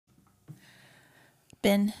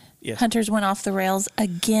Ben, Yes. Hunter's went off the rails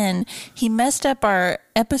again. He messed up our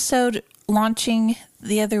episode launching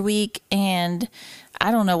the other week, and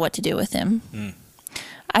I don't know what to do with him.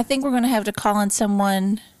 I think we're going to have to call in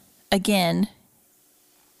someone again,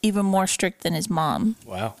 even more strict than his mom.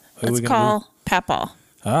 Wow. Let's call Papaw.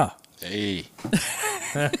 Ah. Hey.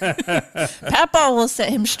 Papaw will set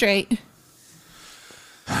him straight.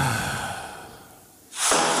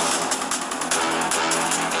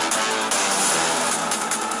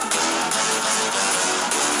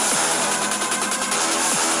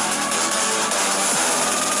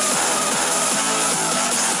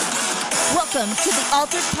 Welcome to the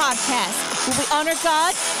Altered Podcast, where we honor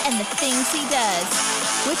God and the things He does.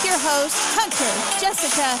 With your hosts, Hunter,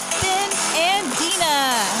 Jessica, Ben, and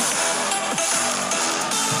Dina.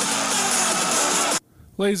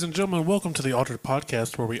 Ladies and gentlemen, welcome to the Altered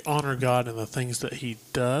Podcast, where we honor God and the things that He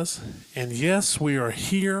does. And yes, we are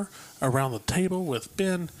here around the table with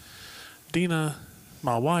Ben, Dina,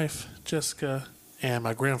 my wife, Jessica, and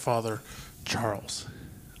my grandfather, Charles.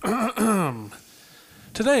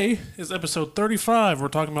 Today is episode 35. We're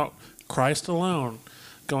talking about Christ alone,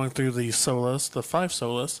 going through the Solas, the 5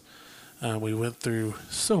 Solas. We went through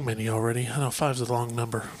so many already. I know 5's a long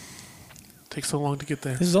number. Takes so long to get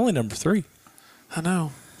there. This is only number 3. I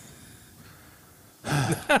know. I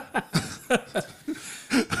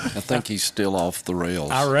think he's still off the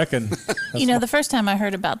rails. I reckon. You know, the first time I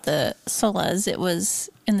heard about the Solas, it was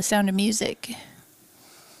in The Sound of Music.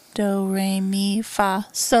 Do, re, mi, fa,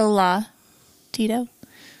 sol, la, Tito.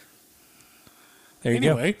 There you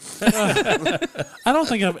Anyway, I don't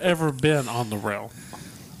think I've ever been on the rail. go.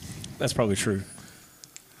 That's probably true.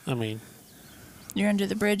 I mean, You're under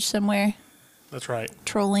the bridge somewhere, that's right.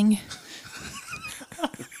 trolling.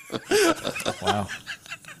 Wow.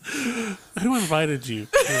 Who invited you?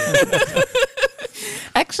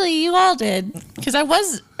 Actually, you all did. Because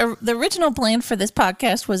the original plan for this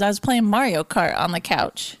podcast was I was playing Mario Kart on the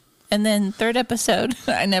couch. And then third episode,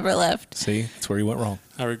 I never left. See, that's where you went wrong.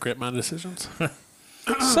 I regret my decisions.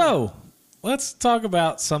 So, let's talk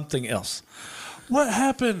about something else. What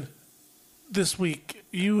happened this week?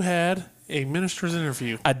 You had a minister's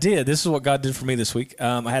interview. I did. This is what God did for me this week.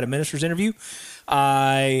 I had a minister's interview.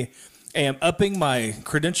 I am upping my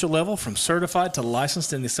credential level from certified to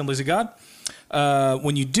licensed in the Assemblies of God.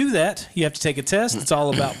 When you do that, you have to take a test. It's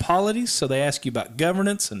all about polities. So they ask you about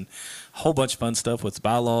governance and a whole bunch of fun stuff with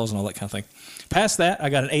bylaws and all that kind of thing. Past that, I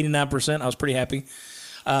got an 89%. I was pretty happy.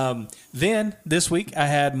 Then this week I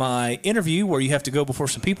had my interview where you have to go before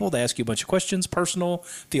some people. They ask you a bunch of questions, personal,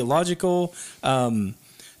 theological,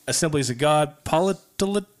 Assemblies of God,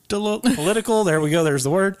 political. There we go. There's the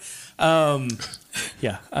word.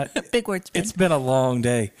 Yeah. Big words. Ben. It's been a long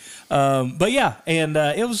day. But yeah, and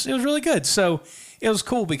it was really good. So it was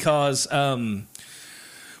cool because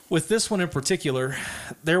with this one in particular,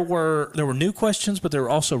 there were new questions, but there were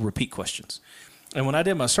also repeat questions. And when I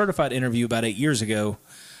did my certified interview about 8 years ago,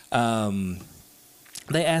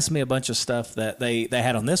 they asked me a bunch of stuff that they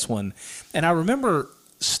had on this one. And I remember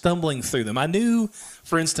stumbling through them. I knew,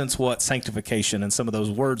 for instance, what sanctification and some of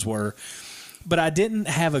those words were, but I didn't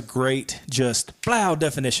have a great just plow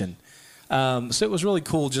definition. So it was really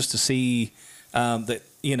cool just to see that,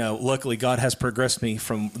 luckily God has progressed me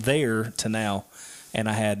from there to now. And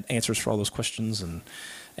I had answers for all those questions, and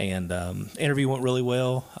interview went really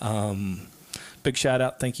well. Big shout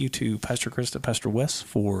out, thank you to Pastor Chris and Pastor Wes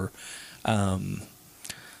for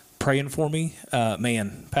praying for me.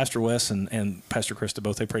 Man, Pastor Wes and Pastor Krista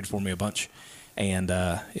both, they prayed for me a bunch, and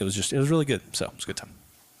it was really good. So it was a good time.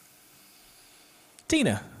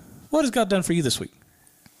 Tina, what has God done for you this week?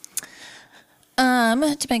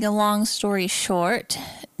 To make a long story short,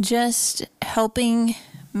 just helping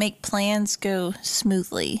make plans go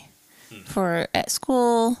smoothly for at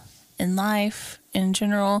school, in life, in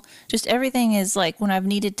general. Just everything is like when I've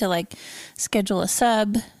needed to schedule a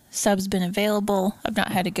sub's been available. I've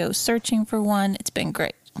not had to go searching for one. It's been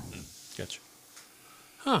great. Gotcha.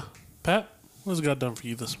 Huh. Pat, what has God done for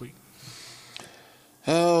you this week?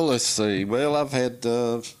 Oh, let's see. Well, I've had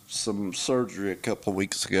some surgery a couple of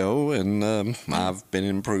weeks ago, and I've been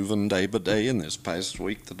improving day by day. And this past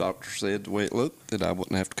week, the doctor said the way it looked that I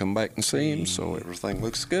wouldn't have to come back and see him, so everything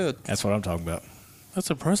looks good. That's what I'm talking about. That's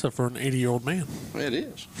impressive for an 80-year-old man. It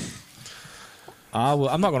is.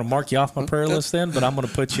 I'm not going to mark you off my prayer list then, but I'm going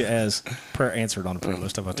to put you as prayer answered on the prayer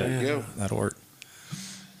list. How about that? There you go. That'll work.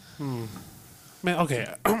 Man,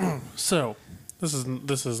 okay. So, this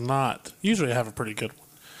is not... Usually I have a pretty good one,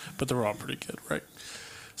 but they're all pretty good, right?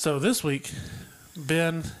 So this week,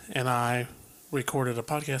 Ben and I recorded a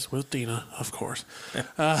podcast with Dina, of course.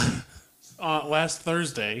 Last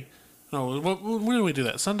Thursday, No, when did we do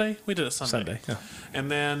that? Sunday? We did it Sunday. Yeah.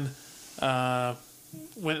 And then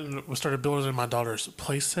went and we started building my daughter's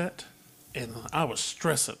play set, and I was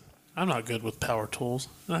stressing. I'm not good with power tools.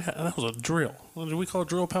 That was a drill. Did we call a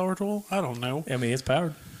drill power tool? I don't know. I mean, it's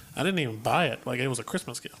powered. I didn't even buy it. Like, it was a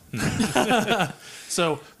Christmas gift.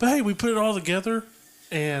 So, but hey, we put it all together,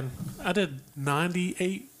 and I did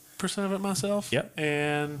 98% of it myself. Yep.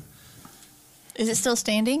 And Is it still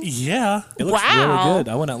standing? yeah, It looks Wow. really good.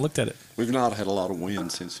 I went out and looked at it. We've not had a lot of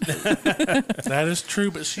wind since. that is true,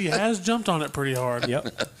 but she has jumped on it pretty hard.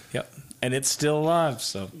 Yep. Yep. And it's still alive,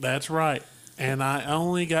 so. That's right. And I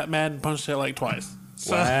only got mad and punched it like twice.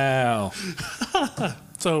 So, Wow.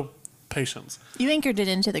 so patience. You anchored it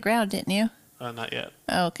into the ground, didn't you? Not yet.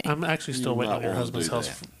 Oh, okay. I'm actually still You waiting might on your wanna husband's do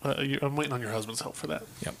help. I'm waiting on your husband's help for that.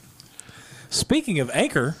 Yep. Speaking of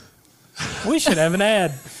Anchor, we should have an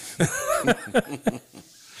ad.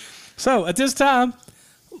 So at this time,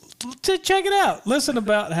 to check it out. Listen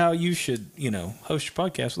about how you should, host your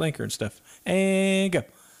podcast with Anchor and stuff. And go.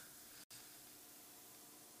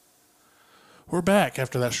 We're back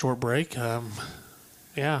after that short break.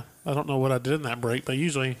 Yeah, I don't know what I did in that break, but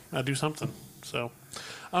usually I do something. So,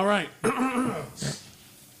 all right.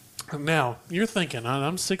 Now, you're thinking,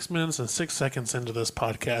 I'm 6 minutes and 6 seconds into this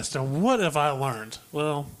podcast, and what have I learned?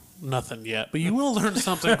 Well, nothing yet, but you will learn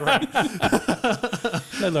something great.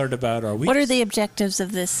 They learned about our week. What are the objectives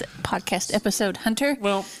of this podcast episode, Hunter?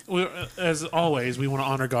 Well, as always, we want to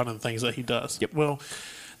honor God in the things that He does. Yep. Well,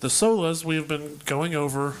 the solas we've been going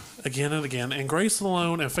over again and again, and grace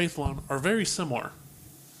alone and faith alone are very similar,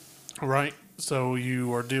 right? So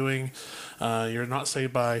you are doing, you're not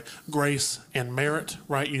saved by grace and merit,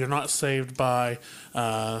 right? You're not saved by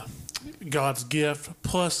God's gift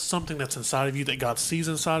plus something that's inside of you that God sees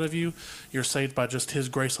inside of you. You're saved by just His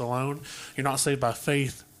grace alone. You're not saved by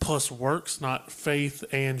faith plus works, not faith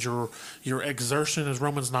and your exertion, as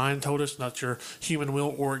Romans 9 told us, not your human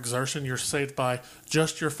will or exertion. You're saved by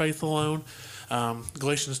just your faith alone.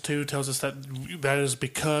 Galatians 2 tells us that is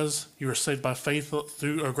because you are saved by faith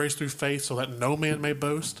through or grace through faith, so that no man may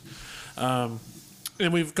boast. And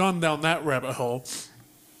we've gone down that rabbit hole.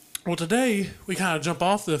 Well, today we kind of jump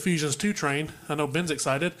off the Ephesians 2 train. I know Ben's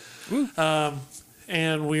excited.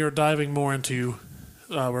 And we are diving more into,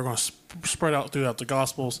 we're going to spread out throughout the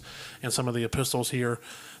Gospels and some of the epistles here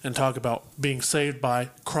and talk about being saved by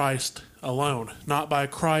Christ alone. Not by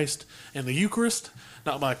Christ and the Eucharist,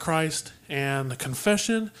 not by Christ and the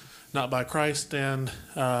confession, not by Christ and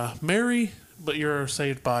Mary, but you're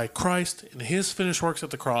saved by Christ and His finished works at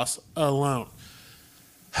the cross alone.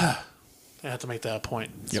 I have to make that a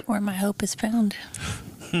point. That's where my hope is found.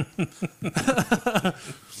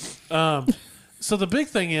 So the big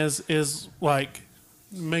thing is like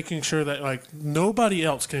making sure that like nobody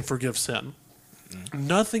else can forgive sin.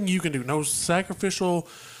 Nothing you can do. No sacrificial.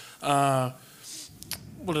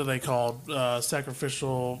 What are they called?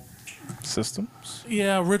 Sacrificial systems.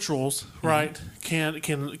 Yeah, rituals. Right? Can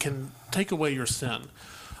take away your sin.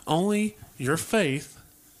 Only your faith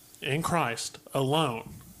in Christ alone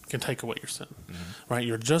can take away your sin. Right?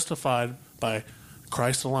 You're justified by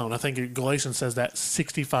Christ alone. I think Galatians says that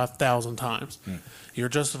 65,000 times. Your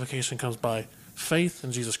justification comes by faith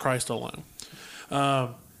in Jesus Christ alone.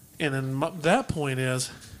 And then that point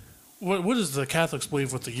is, what does the Catholics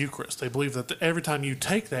believe with the Eucharist? They believe that every time you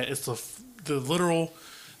take that, it's the literal,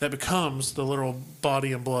 that becomes the literal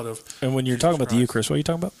body and blood of And when you're Jesus talking about Christ. the Eucharist, what are you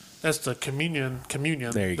talking about? That's the communion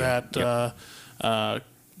There you go. that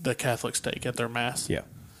the Catholics take at their Mass. Yeah.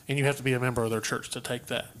 And you have to be a member of their church to take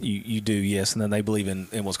that. You do, yes. And then they believe in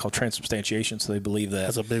what's called transubstantiation. So they believe that,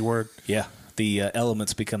 That's a big word. yeah, the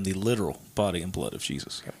elements become the literal body and blood of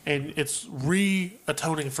Jesus. Yep. And it's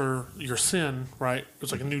re-atoning for your sin, right?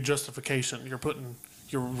 It's like a new justification.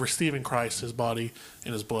 You're receiving Christ, His body,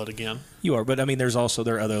 and His blood again. You are, but I mean, there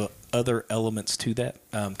are other elements to that.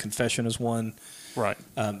 Confession is one. Right.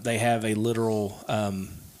 They have a literal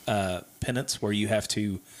penance where you have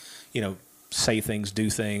to, say things, do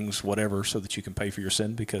things, whatever, so that you can pay for your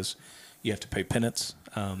sin because you have to pay penance.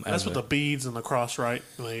 That's with the beads and the cross, right?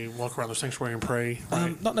 They walk around the sanctuary and pray.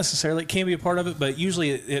 Right? Not necessarily. It can be a part of it, but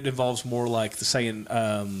usually it involves more like the saying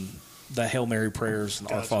the Hail Mary prayers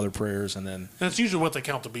and Our Father prayers, and then That's usually what they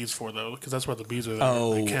count the beads for, though, because that's what the beads are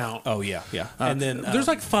there. They count. Oh yeah. And then There's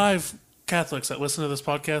like 5 Catholics that listen to this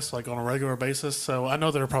podcast like on a regular basis, so I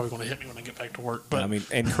know they're probably going to hit me when I get back to work. But I mean,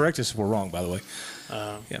 and correct us if we're wrong, by the way.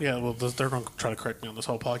 well, they're going to try to correct me on this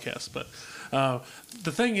whole podcast. But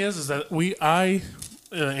the thing is that I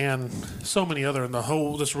and so many other, and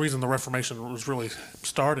this reason the Reformation was really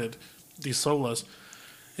started, these solas,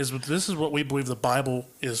 this is what we believe the Bible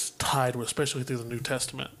is tied with, especially through the New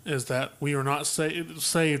Testament, is that we are not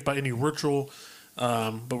saved by any ritual,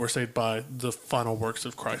 but we're saved by the final works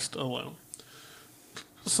of Christ alone.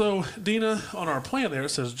 So, Dina, on our plan there, it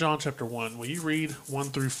says John chapter 1. Will you read 1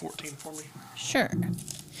 through 14 for me? Sure.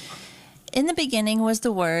 In the beginning was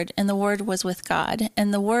the Word, and the Word was with God,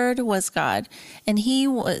 and the Word was God, and he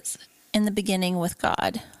was in the beginning with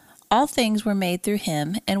God. All things were made through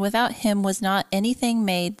him, and without him was not anything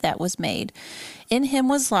made that was made. In him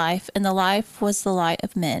was life, and the life was the light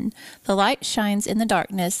of men. The light shines in the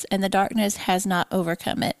darkness, and the darkness has not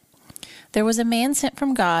overcome it. There was a man sent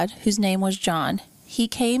from God, whose name was John. He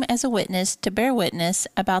came as a witness to bear witness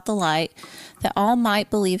about the light, that all might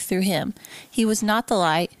believe through him. He was not the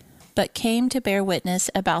light, but came to bear witness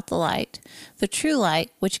about the light. The true light,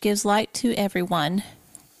 which gives light to everyone,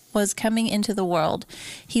 was coming into the world.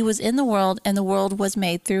 He was in the world, and the world was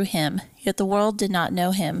made through him, yet the world did not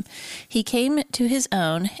know him. He came to his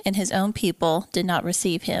own, and his own people did not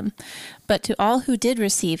receive him. But to all who did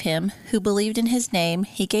receive him, who believed in his name,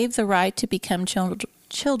 he gave the right to become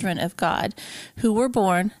children of God, who were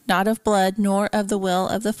born not of blood, nor of the will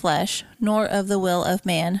of the flesh, nor of the will of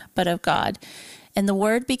man, but of God. And the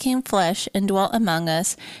Word became flesh and dwelt among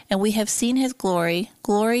us, and we have seen his glory,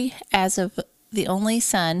 glory as of the only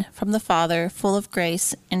Son from the Father, full of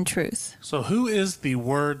grace and truth. So who is the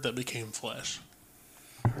Word that became flesh?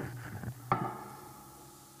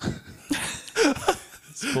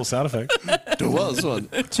 It's a cool sound effect. There was one.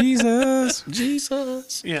 Jesus.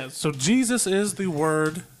 Jesus. Yeah, so Jesus is the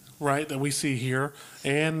Word, right, that we see here,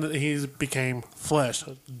 and he became flesh,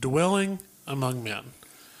 dwelling among men.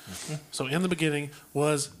 Mm-hmm. So in the beginning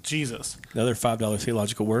was Jesus. Another $5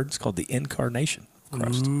 theological word. It's called the incarnation of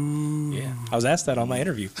Christ. Ooh. Yeah, I was asked that on my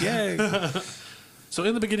interview. Yay! So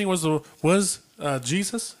in the beginning was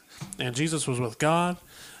Jesus, and Jesus was with God,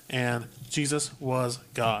 and Jesus was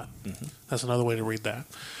God. Mm-hmm. That's another way to read that.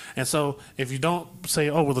 And so if you don't say,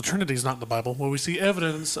 oh, well, the Trinity is not in the Bible, well, we see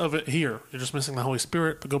evidence of it here. You're just missing the Holy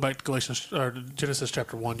Spirit, but go back to Genesis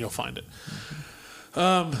chapter 1, you'll find it.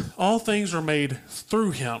 Mm-hmm. All things are made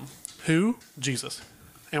through him. Who? Jesus.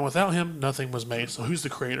 And without him, nothing was made. So who's the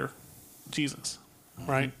creator? Jesus.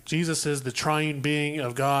 Right? Jesus is the triune being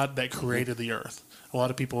of God that created the earth. A lot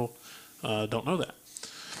of people don't know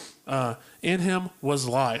that. In him was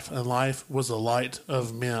life, and life was the light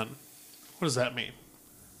of men. What does that mean?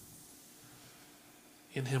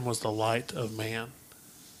 In him was the light of man.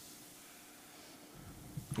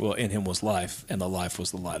 Well, in him was life, and the life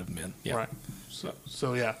was the light of men. Yeah. Right.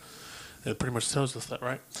 So yeah, it pretty much tells us that,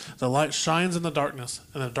 right? The light shines in the darkness,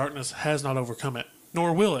 and the darkness has not overcome it,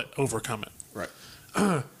 nor will it overcome it. Right.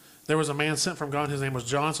 There was a man sent from God. His name was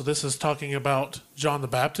John. So this is talking about John the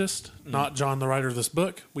Baptist, not John, the writer of this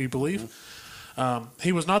book, we believe.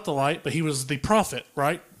 He was not the light, but he was the prophet,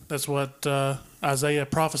 right? That's what Isaiah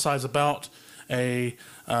prophesies about, a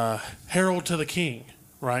herald to the king,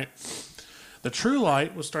 right? The true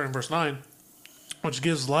light, was starting in verse 9, which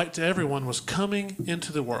gives light to everyone, was coming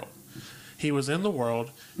into the world. He was in the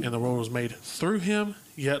world, and the world was made through him,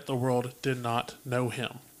 yet the world did not know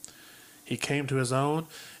him. He came to his own,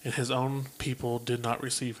 and his own people did not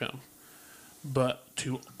receive him. But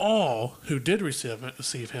to all who did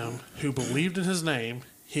receive him, who believed in his name,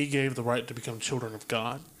 he gave the right to become children of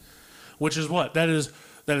God. Which is what? That is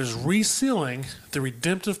resealing the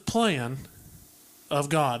redemptive plan of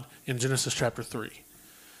God in Genesis chapter 3.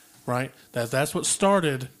 Right? That's what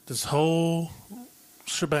started this whole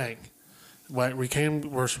shebang. Right?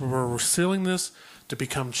 We're sealing this to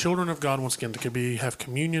become children of God once again, to have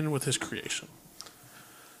communion with his creation.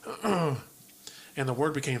 And the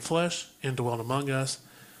Word became flesh and dwelt among us.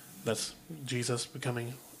 That's Jesus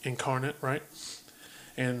becoming incarnate, right?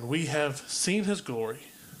 And we have seen his glory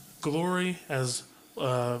as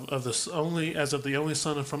of the only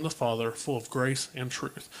Son from the Father, full of grace and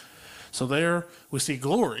truth. So there we see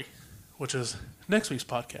glory, which is next week's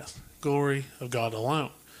podcast, glory of God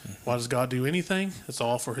alone. Why does God do anything? It's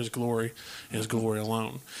all for his glory and his glory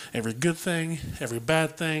alone. Every good thing, every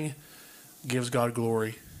bad thing gives God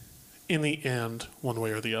glory in the end, one way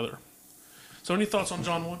or the other. So any thoughts on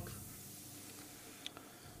John 1?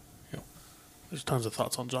 Yeah. There's tons of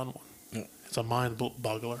thoughts on John 1. Yeah. It's a mind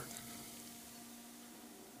boggler.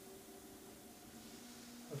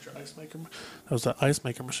 What's your ice maker? That was the ice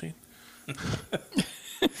maker machine.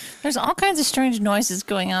 There's all kinds of strange noises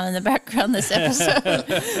going on in the background this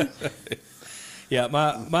episode. Yeah,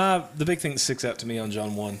 the big thing that sticks out to me on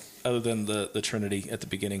John 1, other than the Trinity at the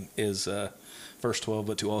beginning, is verse 12,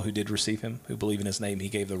 but to all who did receive him, who believe in his name, he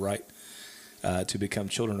gave the right to become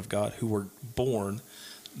children of God, who were born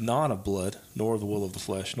not of blood, nor the will of the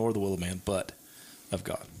flesh, nor the will of man, but of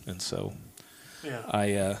God. And so, Yeah. I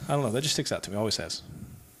don't know. That just sticks out to me. Always has.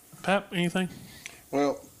 Pat, anything?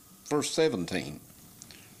 Well, verse 17.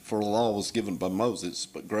 For the law was given by Moses,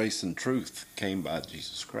 but grace and truth came by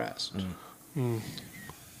Jesus Christ. There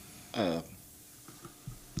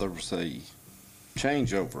was a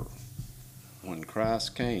changeover. When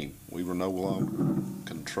Christ came, we were no longer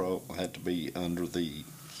had to be under the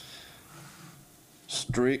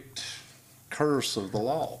strict curse of the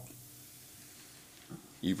law.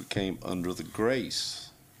 You became under the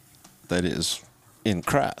grace that is in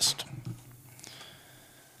Christ.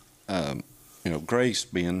 Grace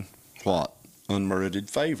being what? Unmerited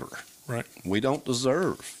favor. Right. We don't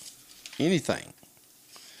deserve anything.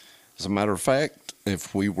 As a matter of fact,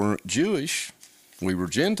 if we weren't Jewish, we were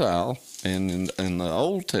Gentile, and in the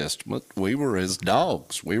Old Testament, we were as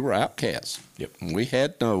dogs. We were outcasts. Yep. We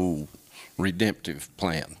had no redemptive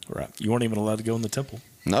plan. Right. You weren't even allowed to go in the temple.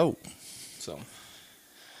 No. So.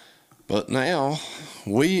 But now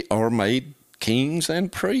we are made kings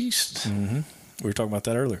and priests We were talking about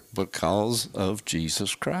that earlier. because of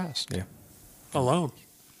Jesus Christ. Yeah. Alone.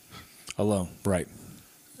 Alone. Right.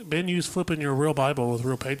 Ben, you was flipping your real Bible with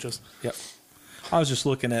real pages. Yep. I was just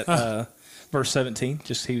looking at verse 17.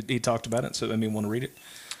 Just he talked about it, so it made me want to read it.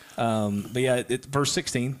 But yeah, verse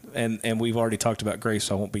 16, and we've already talked about grace,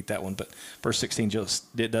 so I won't beat that one. But verse 16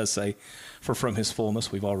 it does say, "For from His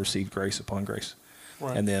fullness we've all received grace upon grace."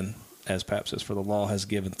 Right. And then, as Pap says, "For the law has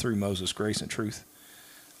given through Moses grace and truth."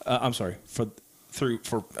 I'm sorry, for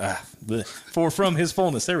from His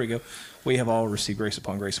fullness. There we go. We have all received grace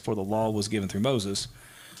upon grace. For the law was given through Moses,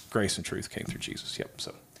 grace and truth came through Jesus. Yep.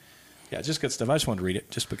 So. Yeah, just good stuff. I just wanted to read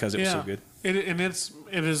it just because it was so good. It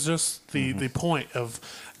is just the point of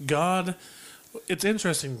God. It's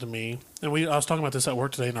interesting to me, and I was talking about this at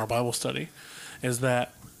work today in our Bible study, is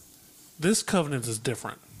that this covenant is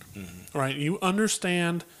different, right? You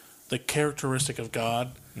understand the characteristic of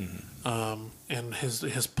God and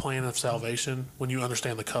His plan of salvation when you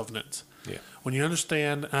understand the covenants. Yeah. When you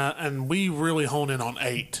understand, and we really hone in on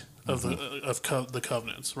 8 of the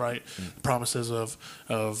covenants, right? The promises of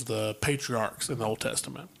the patriarchs in the Old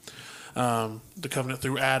Testament. The covenant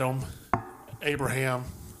through Adam, Abraham,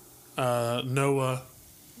 Noah,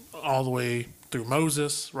 all the way through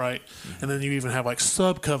Moses, right? And then you even have like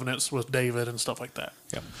sub covenants with David and stuff like that.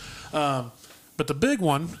 Yeah. But the big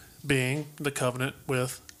one being the covenant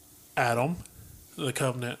with Adam, the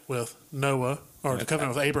covenant with Noah, or the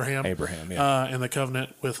covenant with Abraham, and the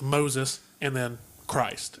covenant with Moses, and then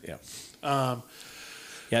Christ. Yeah.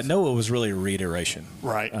 Noah was really a reiteration.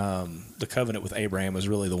 Right. The covenant with Abraham was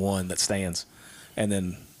really the one that stands. And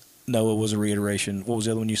then Noah was a reiteration. What was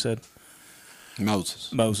the other one you said?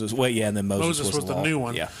 Moses. Well, yeah, and then Moses was the new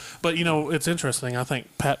one. Yeah. But, it's interesting. I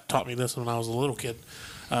think Pat taught me this when I was a little kid.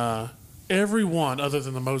 Every one, other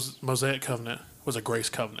than the Mosaic covenant, was a grace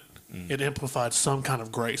covenant. It amplified some kind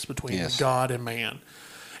of grace between God and man.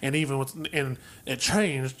 And and it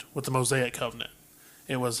changed with the Mosaic covenant.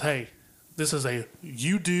 It was, hey, this is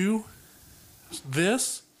you do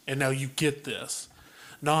this, and now you get this,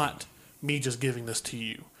 not me just giving this to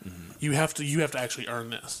you. You have to actually earn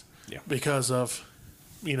this, because of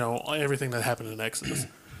everything that happened in Exodus.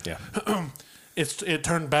 Yeah, it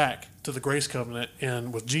turned back to the grace covenant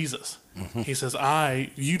and with Jesus. He says,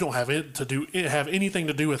 you don't have have anything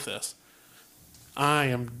to do with this. I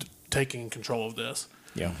am taking control of this.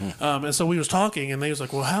 Yeah. And so we was talking, and they was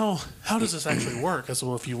like, well, how does this actually work? I said,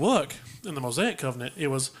 well, if you look in the Mosaic covenant, it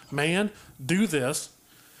was, man, do this,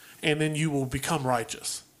 and then you will become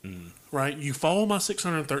righteous. Right? You follow my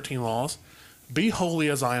 613 laws, be holy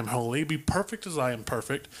as I am holy, be perfect as I am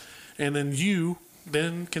perfect, and then you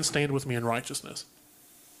can stand with me in righteousness.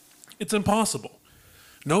 It's impossible.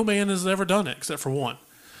 No man has ever done it except for one.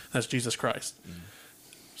 That's Jesus Christ.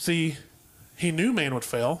 See, He knew man would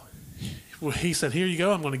fail. He said, here you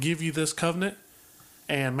go, I'm going to give you this covenant,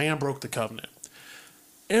 and man broke the covenant.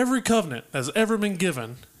 Every covenant that's ever been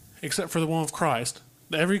given, except for the one of Christ,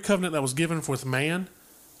 every covenant that was given with man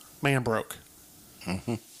broke.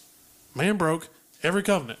 Man broke every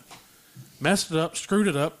covenant. Messed it up, screwed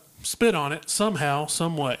it up, spit on it somehow,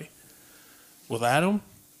 some way. With Adam,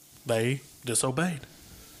 they disobeyed,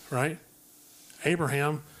 right?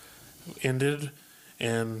 Abraham ended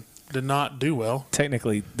and did not do well.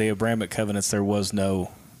 Technically, the Abrahamic covenants, there was no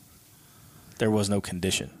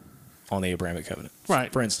condition on the Abrahamic covenant.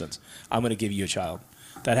 Right. For instance, I'm going to give you a child.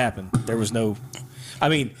 That happened. There was no. I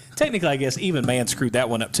mean, technically, I guess even man screwed that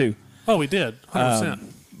one up too. Oh, we did,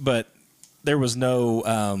 100%. But there was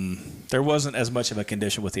no. There wasn't as much of a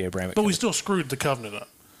condition with the Abrahamic. But we still screwed the covenant up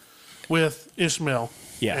with Ishmael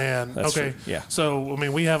Yeah. And that's okay, true. Yeah. so I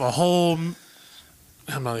mean, we have a whole.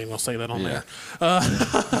 I'm not even gonna say that on there.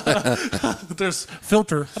 There's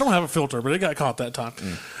filter. I don't have a filter, but it got caught that time.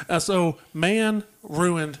 So man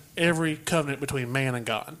ruined every covenant between man and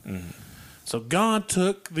God. So God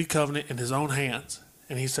took the covenant in his own hands,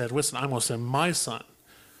 and he said, listen, I'm going to send my son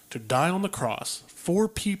to die on the cross for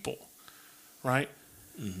people, right,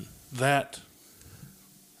 that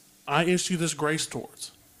I issue this grace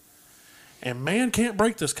towards. And man can't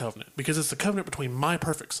break this covenant because it's the covenant between my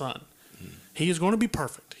perfect son. He is going to be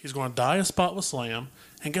perfect. He's going to die a spotless lamb.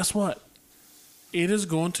 And guess what? It is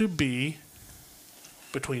going to be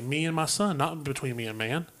between me and my son, not between me and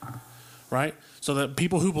man, right? So that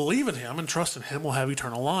people who believe in him and trust in him will have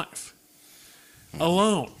eternal life.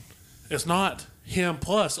 Alone. It's not him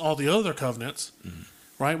plus all the other covenants,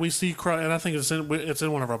 right? We see Christ, and I think it's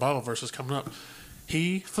in one of our Bible verses coming up.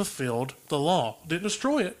 He fulfilled the law. Didn't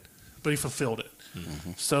destroy it, but he fulfilled it.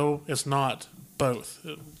 So it's not both.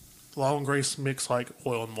 Law and grace mix like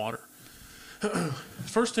oil and water.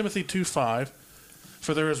 1 Timothy 2:5,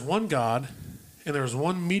 for there is one God, and there is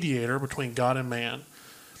one mediator between God and man,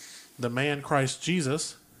 the man Christ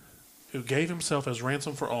Jesus, who gave himself as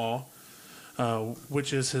ransom for all,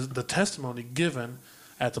 which is the testimony given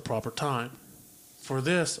at the proper time. For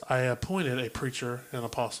this I appointed a preacher and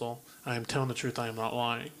apostle. I am telling the truth, I am not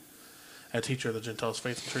lying. A teacher of the Gentiles'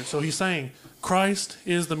 faith and truth. So he's saying Christ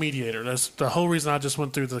is the mediator. That's the whole reason I just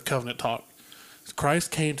went through the covenant talk.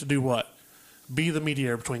 Christ came to do what? Be the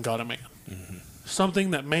mediator between God and man.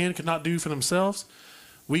 Something that man could not do for themselves.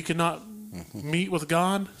 We could not meet with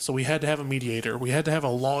God, so we had to have a mediator. We had to have a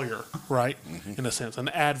lawyer, right? In a sense, an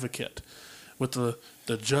advocate with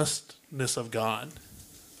the justness of God.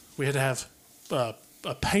 We had to have a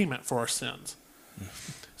payment for our sins.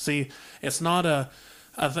 See, it's not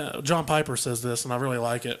John Piper says this, and I really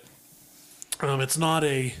like it. It's not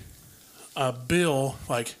a bill,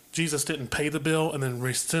 like Jesus didn't pay the bill and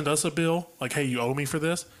then send us a bill, like, hey, you owe me for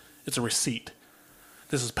this. It's a receipt.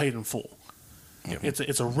 This is paid in full.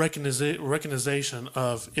 It's a recognition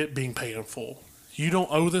of it being paid in full. You don't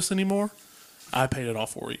owe this anymore. I paid it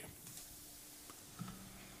off for you.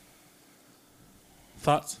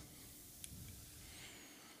 Thoughts?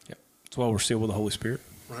 Yep. That's why we're sealed with the Holy Spirit.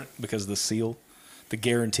 Right. Because the seal, the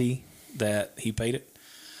guarantee that he paid it,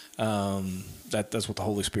 that's what the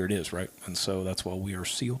Holy Spirit is, right? And so that's why we are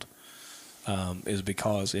sealed, is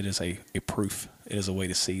because it is a proof. It is a way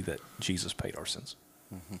to see that Jesus paid our sins.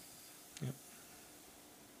 Yep.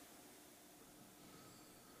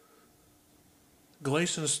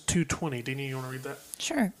 Galatians 2:20. Dini, you want to read that?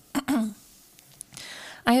 Sure.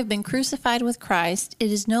 I have been crucified with Christ.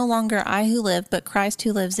 It is no longer I who live, but Christ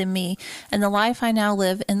who lives in me. And the life I now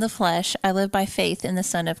live in the flesh, I live by faith in the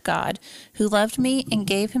Son of God, who loved me and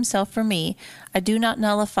gave himself for me. I do not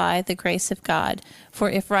nullify the grace of God.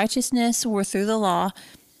 For if righteousness were through the law,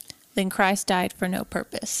 then Christ died for no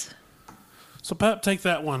purpose. So, Pat, take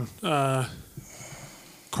that one.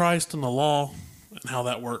 Christ and the law and how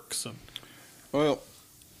that works. Well,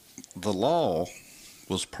 the law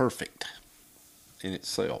was perfect in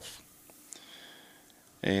itself.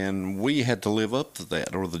 And we had to live up to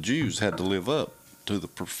that, or the Jews had to live up to the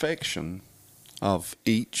perfection of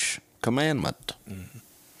each commandment,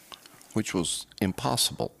 which was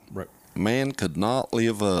impossible. Right. Man could not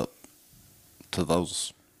live up to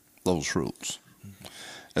those rules.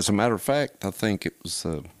 As a matter of fact, I think it was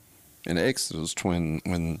in Exodus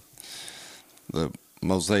when the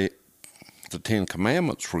Mosaic, the Ten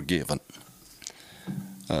Commandments were given.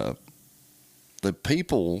 The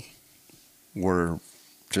people were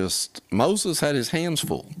just, Moses had his hands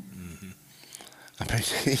full. I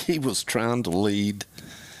mean, he was trying to lead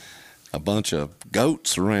a bunch of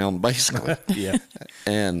goats around, basically. Yeah.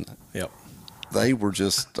 And they were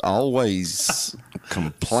just always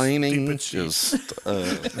complaining. Just,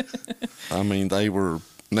 I mean, they were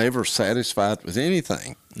never satisfied with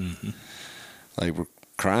anything. They were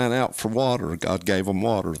crying out for water, God gave them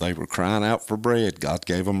water. They were crying out for bread, God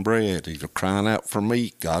gave them bread. They were crying out for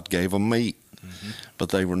meat, God gave them meat. But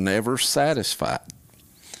they were never satisfied.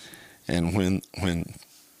 And when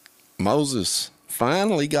Moses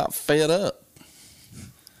finally got fed up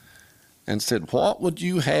and said, what would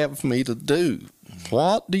you have me to do?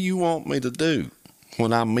 What do you want me to do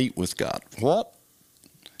when I meet with God? What?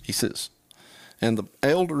 He says, and the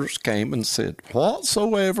elders came and said,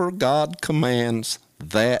 whatsoever God commands,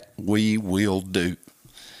 that we will do.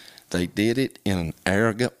 They did it in an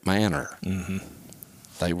arrogant manner.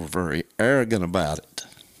 They were very arrogant about it.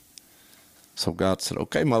 So God said,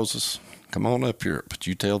 okay, Moses, come on up here, but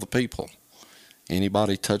you tell the people,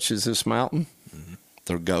 anybody touches this mountain,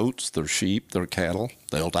 their goats, their sheep, their cattle,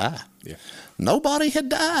 they'll die. Yeah. Nobody had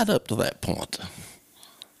died up to that point.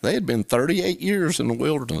 They had been 38 years in the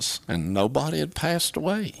wilderness, and nobody had passed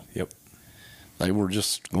away. Yep. They were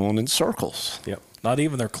just going in circles. Yep. Not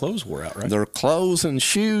even their clothes wore out, right? Their clothes and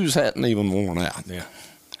shoes hadn't even worn out. Yeah.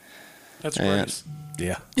 That's And- grace.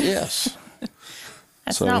 Yeah. Yes.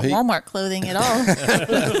 That's So not he- Walmart clothing at all.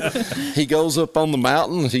 He goes up on the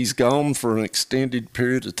mountain. He's gone for an extended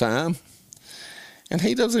period of time. And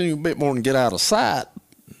he doesn't even bit more than get out of sight.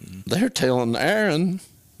 They're telling Aaron,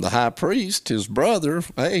 the high priest, his brother,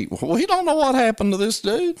 hey, we don't know what happened to this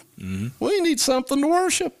dude. We need something to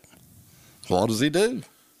worship. What does he do?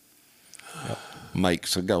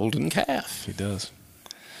 Makes a golden calf. He does.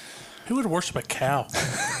 Who would worship a cow?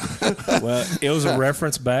 Well, it was a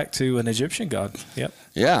reference back to an Egyptian god. Yep.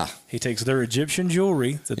 Yeah. He takes their Egyptian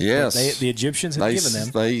jewelry that Yes. the Egyptians had given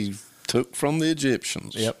them. They took from the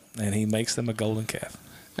Egyptians. Yep. And he makes them a golden calf.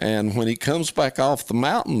 And when he comes back off the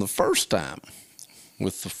mountain the first time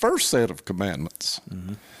with the first set of commandments,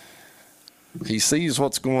 he sees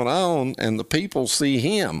what's going on, and the people see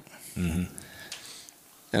him.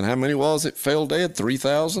 And how many was it fell dead?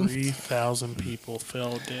 3,000? 3,000 people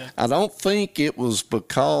fell dead. I don't think it was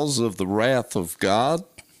because of the wrath of God.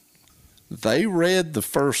 They read the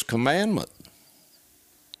first commandment.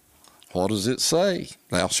 What does it say?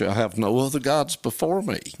 Thou shalt have no other gods before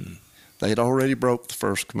me. They'd already broke the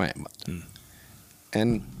first commandment.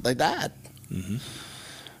 And they died.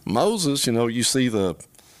 Moses, you see the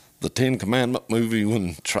Ten Commandment movie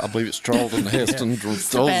when I believe it's Charlton Heston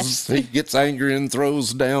he gets angry and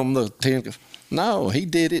throws down the Ten. No, he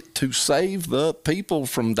did it to save the people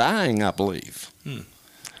from dying, I believe.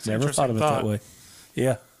 Never thought of it that way.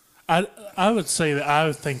 Yeah. I would say that I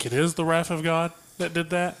would think it is the wrath of God that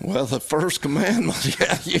did that. Well, the first commandment,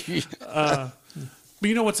 But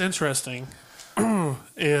you know what's interesting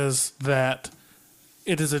is that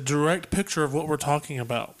it is a direct picture of what we're talking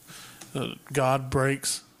about. God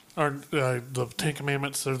breaks, or the Ten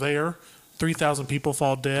Commandments are there. 3,000 people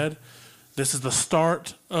fall dead. This is the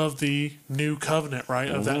start of the new covenant, right?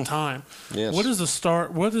 Of that time. Yes. What is the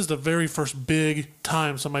start? What is the very first big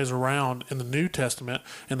time somebody's around in the New Testament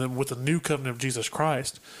and then with the new covenant of Jesus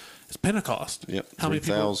Christ? It's Pentecost. Yep, How many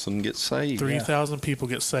people? 3,000 get saved. 3,000 people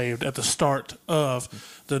get saved at the start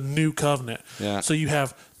of the new covenant. Yeah. So you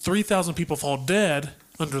have 3,000 people fall dead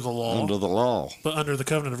under the law, Under the law. but under the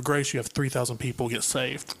covenant of grace, you have 3,000 people get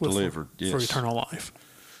saved. Delivered, for yes. eternal life.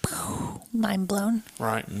 Mind blown.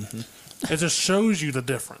 Right. It just shows you the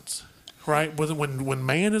difference, right? When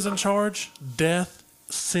man is in charge, death,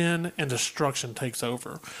 sin, and destruction takes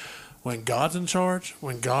over. When God's in charge,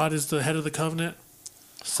 when God is the head of the covenant,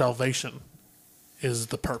 salvation is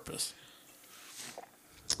the purpose.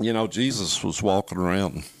 Jesus was walking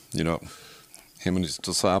around, him and his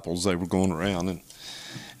disciples, they were going around, and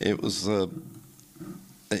it was, the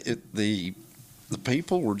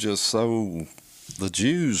people were just so, the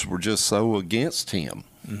Jews were just so against him.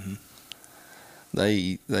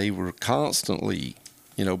 They were constantly,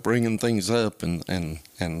 bringing things up and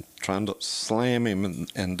trying to slam him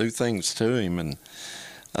and do things to him. And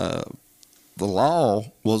the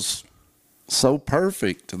law was so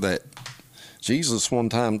perfect that Jesus one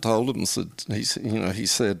time told him, he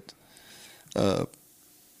said,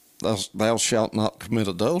 thou shalt not commit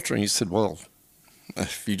adultery. And he said, well,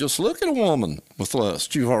 if you just look at a woman with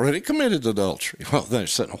lust, you've already committed adultery. Well, they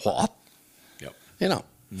said, what? Yep.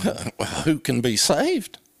 Who can be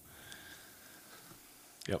saved?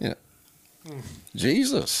 Yep.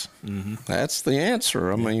 Jesus. That's the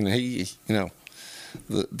answer. I mean,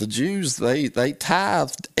 the Jews, they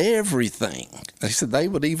tithed everything. They said they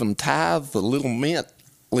would even tithe the little mint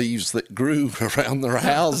leaves that grew around their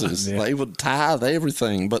houses. Yeah. They would tithe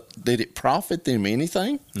everything, but did it profit them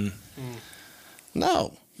anything?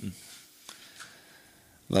 No.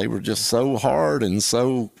 They were just so hard and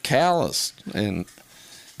so calloused, and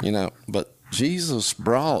but Jesus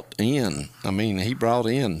brought in, he brought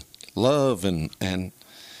in love, and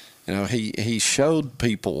he showed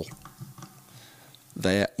people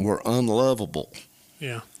that were unlovable.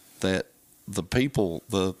 Yeah. That the people,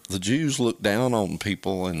 the Jews looked down on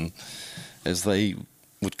people, and as they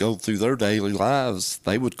would go through their daily lives,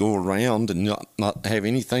 they would go around and not have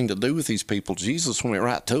anything to do with these people. Jesus went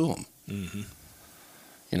right to them.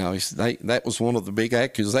 That was one of the big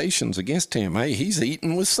accusations against him. Hey, he's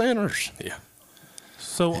eating with sinners. Yeah.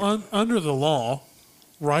 So under the law,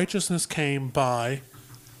 righteousness came by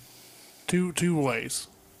two ways,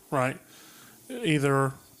 right?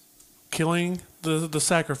 Either killing the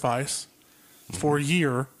sacrifice for a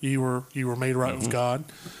year, you were made right with God,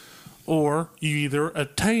 or you either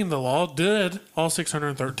attain the law, did all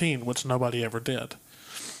 613, which nobody ever did.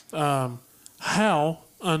 How,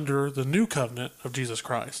 under the new covenant of Jesus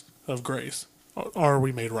Christ, of grace, are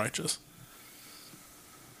we made righteous?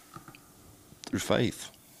 Through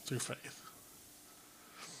faith. Through faith.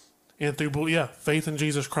 And through, faith in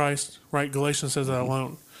Jesus Christ, right? Galatians says that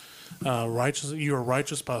alone. Righteous, you are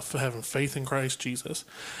righteous by having faith in Christ Jesus.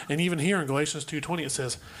 And even here in Galatians 2:20 it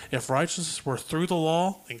says, if righteousness were through the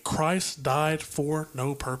law, then Christ died for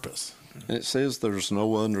no purpose. And it says there's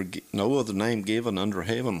no other name given under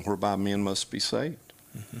heaven whereby men must be saved.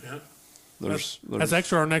 Yeah. There's That's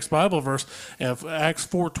actually our next Bible verse, of Acts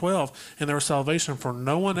 4:12. And there was salvation for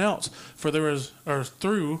no one else, for there is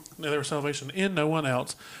salvation in no one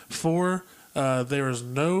else, for there is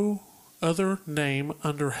no other name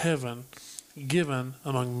under heaven given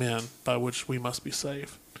among men by which we must be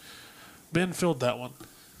saved. Ben filled that one.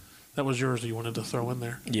 That was yours that you wanted to throw in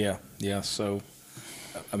there. Yeah. So,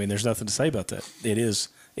 I mean, there's nothing to say about that. It is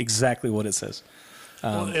exactly what it says.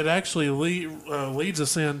 Well, it actually leads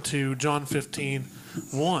us into John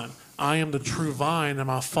 15:1. I am the true vine, and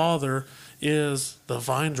my Father is the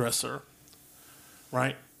vine dresser.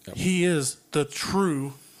 Right? Yep. He is the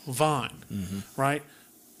true vine. Right?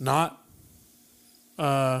 Not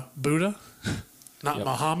Buddha, not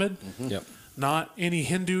Muhammad, not any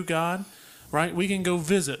Hindu god. Right? We can go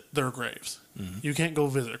visit their graves. You can't go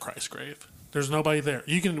visit Christ's grave. There's nobody there.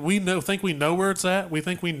 We think we know where it's at. We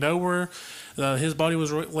think we know where his body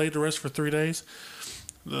was laid to rest for 3 days.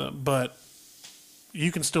 But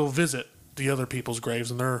you can still visit the other people's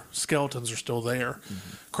graves, and their skeletons are still there.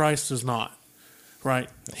 Christ is not. Right?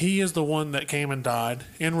 He is the one that came and died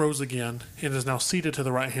and rose again and is now seated to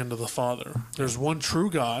the right hand of the Father. There's one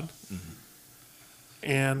true God,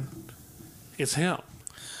 and it's him.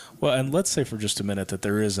 Well, and let's say for just a minute that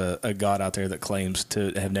there is a God out there that claims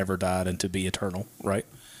to have never died and to be eternal, right?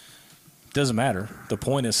 Doesn't matter. The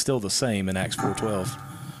point is still the same in Acts 4:12.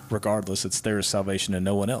 Regardless, there is salvation in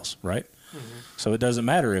no one else, right? So it doesn't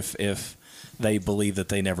matter if they believe that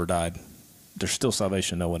they never died. There's still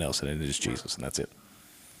salvation in no one else, and it is Jesus, and that's it.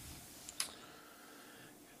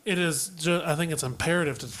 It is. I think it's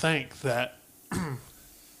imperative to think that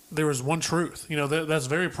there is one truth. That's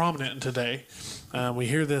very prominent in today. We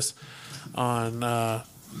hear this on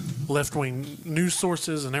left-wing news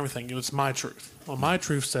sources and everything. It's my truth. Well, my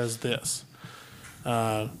truth says this.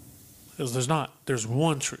 There's not. There's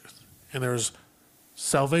one truth, and there's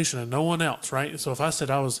salvation in no one else, right? So if I said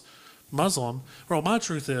I was Muslim, well, my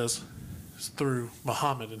truth is through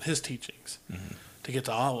Muhammad and his teachings to get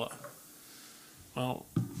to Allah. Well,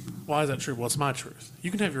 why is that true? Well, it's my truth. You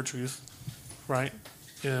can have your truth, right?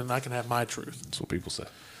 And I can have my truth. That's what people say.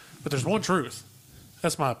 But there's one truth.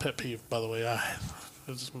 That's my pet peeve, by the way.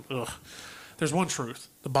 There's one truth.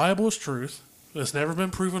 The Bible is truth. It's never been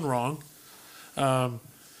proven wrong. And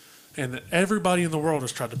everybody in the world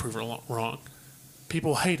has tried to prove it wrong.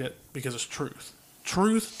 People hate it because it's truth.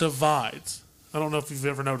 Truth divides. I don't know if you've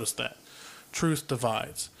ever noticed that. Truth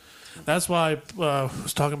divides. That's why I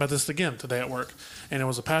was talking about this again today at work. And it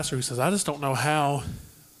was a pastor who says, I just don't know how.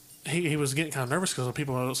 He was getting kind of nervous because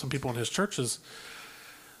some people in his churches,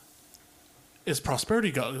 it's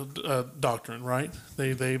prosperity doctrine, right?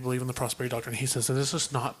 They believe in the prosperity doctrine. He says that it's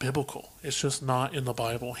just not biblical. It's just not in the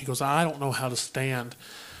Bible. He goes, I don't know how to stand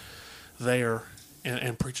there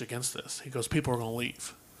and preach against this. He goes, people are going to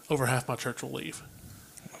leave. Over half my church will leave.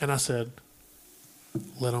 And I said,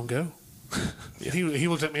 let them go. Yeah. He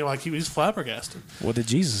looked at me like he was flabbergasted. What did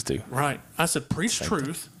Jesus do? Right. I said, preach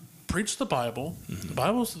truth. Preach the Bible.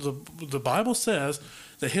 The Bible says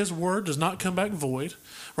that his word does not come back void.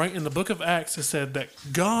 Right? In the book of Acts, it said that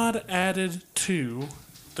God added to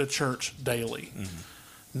the church daily.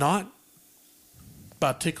 Not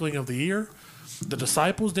by tickling of the ear. The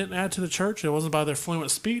disciples didn't add to the church. It wasn't by their fluent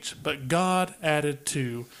speech, but God added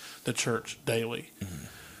to the church daily.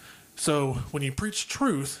 So when you preach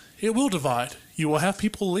truth, it will divide. You will have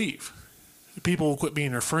people leave. People will quit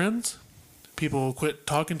being your friends. People will quit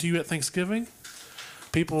talking to you at Thanksgiving.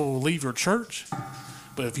 People will leave your church.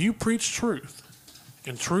 But if you preach truth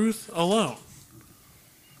and truth alone,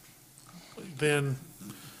 then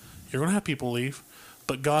you're going to have people leave,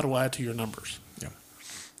 but God will add to your numbers. Yeah.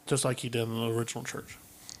 Just like he did in the original church.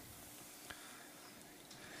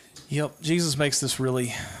 Yep, Jesus makes this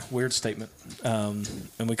really weird statement, and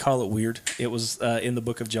we call it weird. It was in the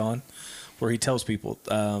book of John, where he tells people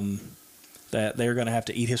that they're going to have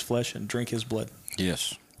to eat his flesh and drink his blood.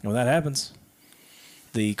 Yes. And when that happens,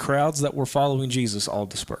 the crowds that were following Jesus all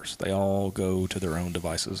disperse. They all go to their own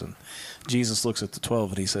devices, and Jesus looks at the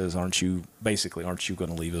 12 and he says, "Aren't you going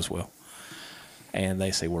to leave as well?" And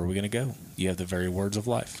they say, where are we going to go? You have the very words of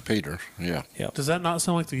life. Peter, yeah. Yep. Does that not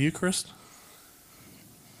sound like the Eucharist?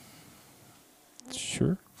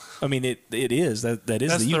 Sure. I mean, it is. That is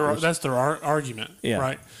That's the their Eucharist. that's their argument, Yeah.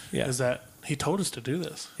 right? Yeah. Is that he told us to do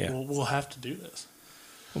this? Yeah. We'll have to do this.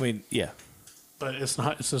 I mean, yeah. But it's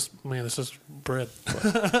not. It's just it's just bread.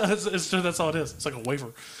 it's just, that's all it is. It's like a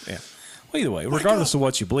wafer. Yeah. Well, either way, regardless of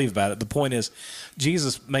what you believe about it, the point is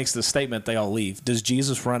Jesus makes the statement they all leave. Does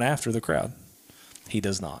Jesus run after the crowd? He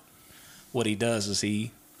does not. What he does is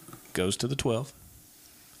he goes to the 12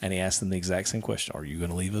 and he asks them the exact same question. Are you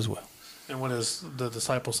going to leave as well? And what does the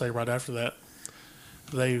disciples say right after that?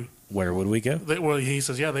 Where would we go? He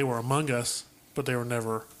says, yeah, they were among us, but they were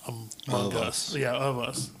never among us. Yeah, of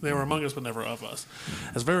us. They were among us, but never of us.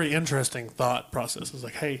 It's a very interesting thought process. It's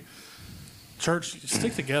like, hey, church,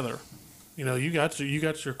 stick together. You got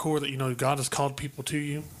your core that God has called people to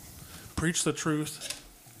you. Preach the truth.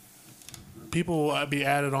 People will be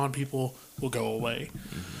added on. People will go away,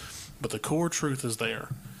 but the core truth is there,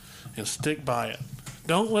 and stick by it.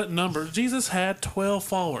 Don't let numbers. Jesus had 12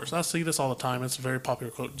 followers. I see this all the time. It's a very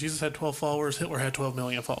popular quote. Jesus had 12 followers. Hitler had 12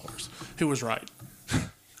 million followers. Who was right?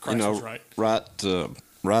 Christ was right.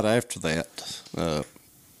 Right after that,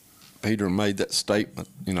 Peter made that statement.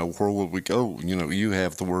 Where will we go? You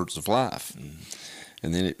have the words of life,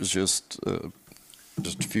 and then it was just a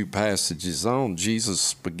few passages on.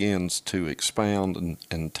 Jesus begins to expound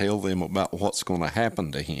and tell them about what's going to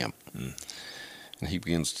happen to him. And he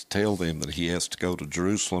begins to tell them that he has to go to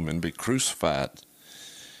Jerusalem and be crucified.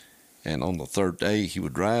 And on the third day he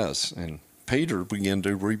would rise. And Peter began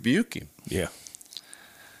to rebuke him. Yeah.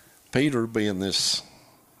 Peter, being this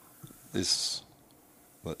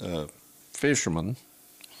fisherman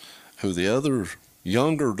who the other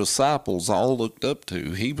younger disciples all looked up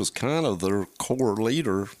to, he was kind of their core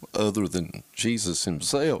leader other than Jesus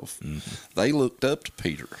himself. They looked up to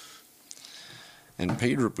Peter. And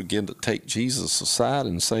Peter began to take Jesus aside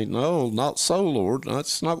and say, no, not so, Lord.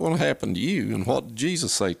 That's not going to happen to you. And what did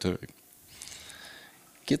Jesus say to him?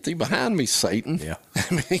 Get thee behind me, Satan. Yeah.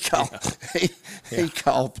 I mean, he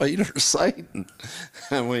called Peter Satan.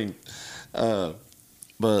 I mean,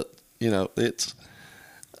 but,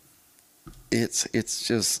 it's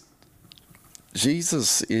just,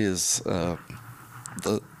 Jesus is,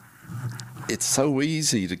 it's so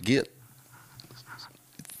easy to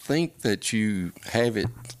think that you have it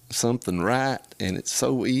something right, and it's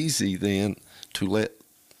so easy then to let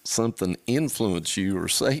something influence you or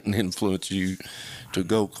Satan influence you to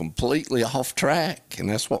go completely off track. And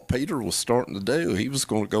that's what Peter was starting to do. He was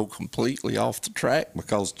going to go completely off the track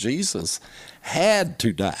because Jesus had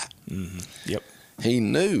to die. Yep. He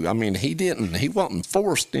knew. I mean, he wasn't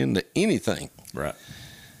forced into anything. Right.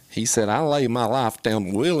 He said, I lay my life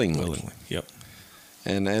down willingly. Yep.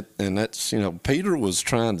 And that's Satan was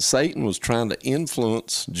trying to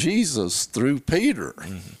influence Jesus through Peter,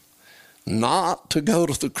 not to go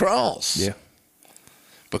to the cross. Yeah.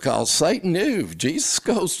 Because Satan knew if Jesus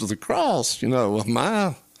goes to the cross, yeah, I'm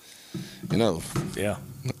my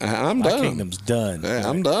done. kingdom's done. Yeah,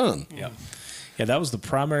 I'm done. Yeah. Yeah, that was the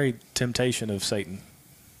primary temptation of Satan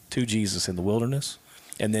to Jesus in the wilderness.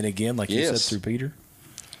 And then again, like you said, through Peter.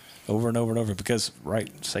 Over and over and over, because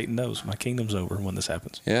Satan knows my kingdom's over when this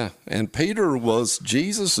happens. Yeah, and Peter was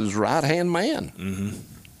Jesus' right-hand man.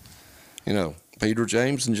 Peter,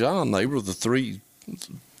 James, and John, they were the three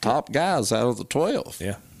top guys out of the 12.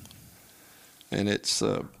 Yeah. And it's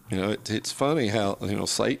it's funny how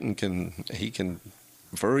Satan can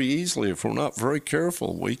very easily, if we're not very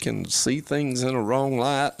careful, we can see things in a wrong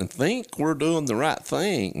light and think we're doing the right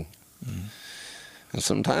thing. And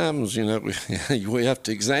sometimes, we have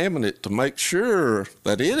to examine it to make sure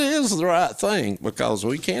that it is the right thing, because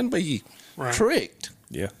we can be tricked.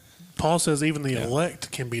 Yeah. Paul says even the elect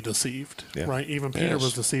can be deceived, right? Even Peter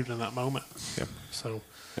was deceived in that moment. Yeah. So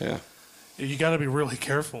Yeah. You got to be really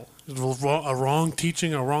careful. A wrong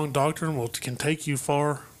teaching, a wrong doctrine can take you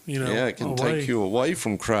far, Yeah, it can take you away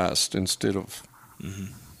from Christ instead of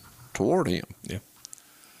toward Him. Yeah.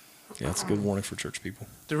 Yeah, that's a good warning for church people.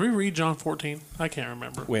 Did we read John 14? I can't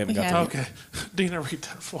remember. We haven't got Yeah. to Okay. Dina, read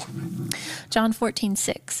that for me. John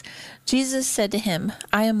 14:6. Jesus said to him,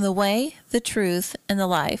 I am the way, the truth, and the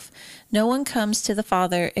life. No one comes to the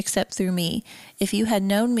Father except through me. If you had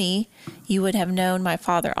known me, you would have known my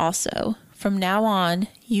Father also. From now on,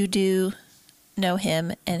 you do know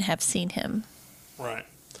him and have seen him. Right.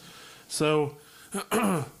 So,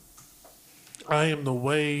 I am the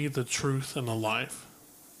way, the truth, and the life.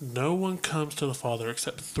 No one comes to the Father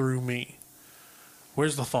except through me.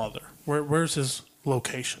 Where's the Father? Where's his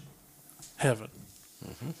location? Heaven.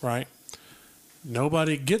 Right?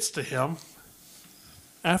 Nobody gets to him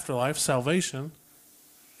afterlife, salvation,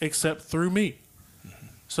 except through me.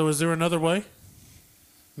 So is there another way?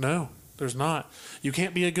 No, there's not. You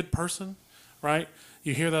can't be a good person, right?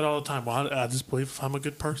 You hear that all the time. Well, I just believe if I'm a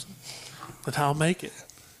good person, that's how I'll make it.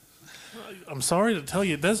 I'm sorry to tell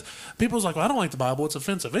you, people's like, well, I don't like the Bible. It's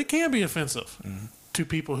offensive. It can be offensive to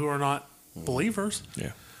people who are not believers,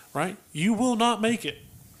 Yeah. right? You will not make it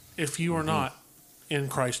if you are not in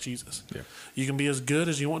Christ Jesus. Yeah. You can be as good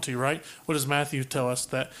as you want to, right? What does Matthew tell us?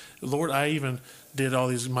 That, Lord, I even did all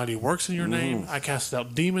these mighty works in your name. I casted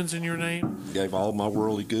out demons in your name. Gave all my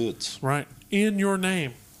worldly goods. Right. In your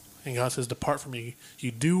name. And God says, depart from me,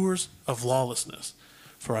 you doers of lawlessness,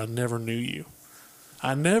 for I never knew you.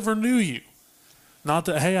 I never knew you. Not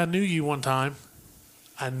that, hey, I knew you one time.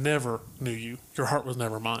 I never knew you. Your heart was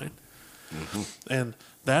never mine. And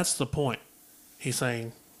that's the point. He's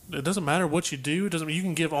saying, it doesn't matter what you do. It doesn't. You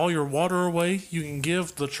can give all your water away. You can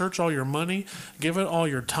give the church all your money. Give it all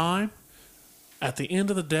your time. At the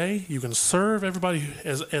end of the day, you can serve everybody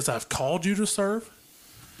as I've called you to serve.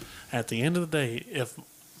 At the end of the day, if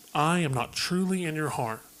I am not truly in your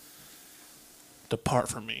heart, depart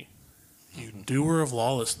from me, you doer of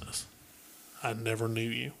lawlessness. I never knew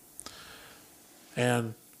you.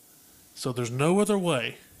 And so there's no other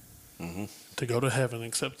way to go to heaven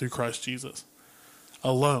except through Christ Jesus.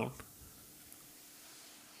 Alone.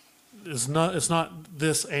 It's not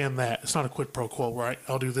this and that. It's not a quid pro quo, right?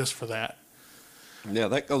 I'll do this for that. Yeah,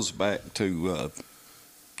 that goes back to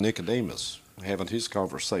Nicodemus having his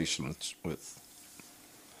conversations with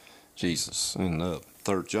Jesus in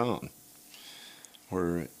 3 John,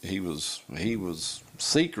 where he was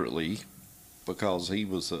secretly, because he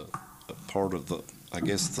was a part of the, I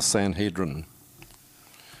guess, the Sanhedrin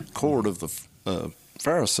court of the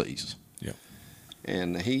Pharisees. Yeah.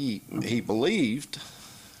 And he believed,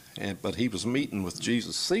 but he was meeting with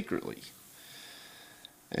Jesus secretly.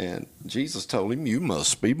 And Jesus told him, you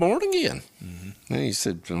must be born again. And he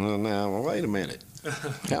said, well, now, wait a minute.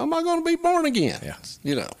 How am I going to be born again?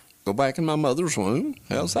 Yeah. Go back in my mother's womb?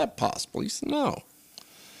 How's that possible? He said, no.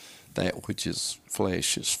 That which is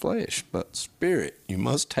flesh, but spirit. You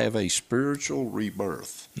must have a spiritual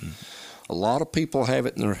rebirth. A lot of people have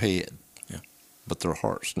it in their head, but their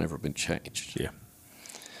heart's never been changed. Yeah.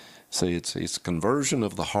 See, it's conversion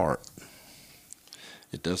of the heart.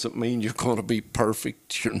 It doesn't mean you're going to be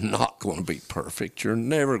perfect. You're not going to be perfect. You're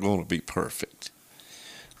never going to be perfect.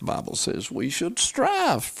 The Bible says we should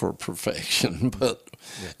strive for perfection, but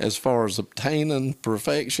as far as obtaining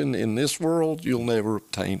perfection in this world, you'll never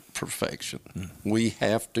obtain perfection. We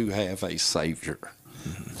have to have a Savior.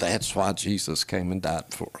 That's why Jesus came and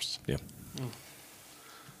died for us. Yeah.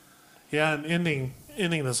 Yeah, and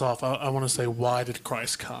ending this off, I want to say, why did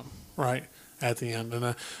Christ come, right, at the end?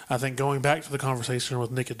 And I think going back to the conversation with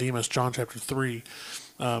Nicodemus, John chapter 3,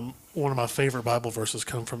 one of my favorite Bible verses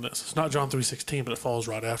come from this. It's not John 3:16, but it follows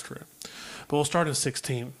right after it. But we'll start in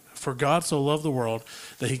 16. For God so loved the world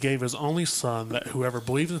that he gave his only Son, that whoever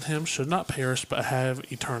believes in him should not perish but have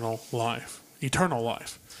eternal life. Eternal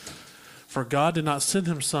life. For God did not send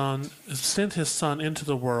his Son into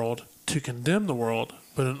the world to condemn the world,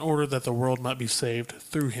 but in order that the world might be saved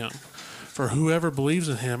through him. For whoever believes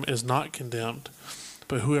in him is not condemned,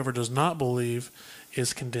 but whoever does not believe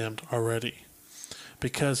is condemned already,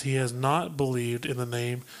 because he has not believed in the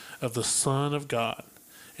name of the Son of God.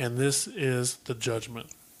 And this is the judgment.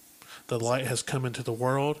 The light has come into the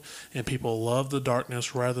world, and people love the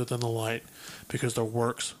darkness rather than the light, because their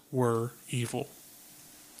works were evil.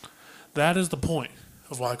 That is the point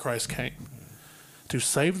of why Christ came, to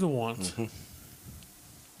save the ones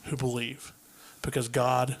who believe, because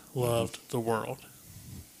God loved the world.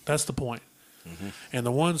 That's the point. And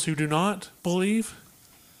the ones who do not believe,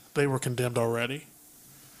 they were condemned already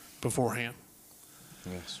beforehand.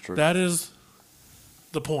 That's true. That is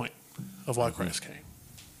the point of why Christ came.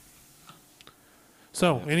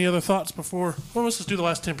 So, any other thoughts before? Well, let's just do the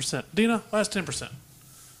last 10%. Dina, last 10%.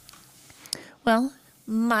 Well,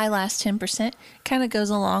 my last 10% kind of goes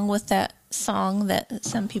along with that song that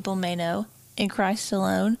some people may know, In Christ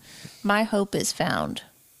Alone, my hope is found.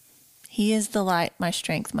 He is the light, my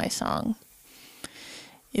strength, my song.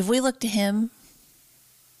 If we look to him,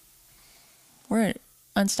 we're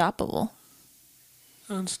unstoppable.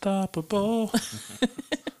 Unstoppable.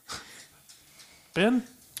 Ben?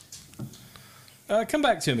 Come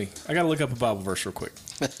back to me. I got to look up a Bible verse real quick.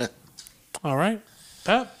 All right.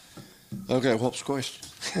 Pat? Okay, what was the question?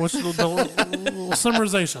 What's the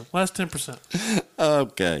summarization? Last 10%.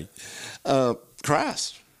 Okay.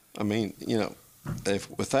 Christ. I mean, if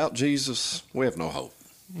without Jesus, we have no hope.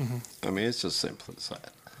 I mean, it's as simple as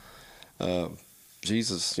that.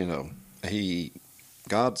 Jesus, he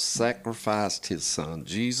God sacrificed his son.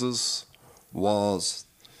 Jesus was,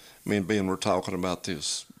 me and Ben were talking about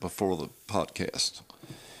this before the podcast.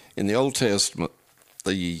 In the Old Testament,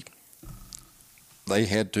 they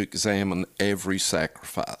had to examine every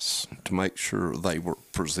sacrifice to make sure they were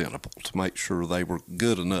presentable, to make sure they were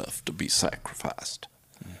good enough to be sacrificed.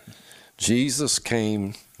 Mm-hmm. Jesus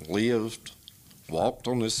came, lived, walked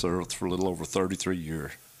on this earth for a little over 33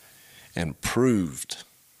 years, and proved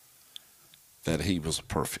that he was a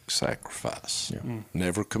perfect sacrifice. Yeah.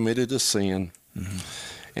 Never committed a sin. Mm-hmm.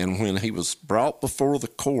 And when he was brought before the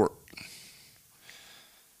court,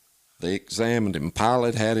 they examined him.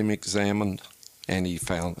 Pilate had him examined, and he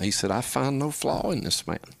said, I find no flaw in this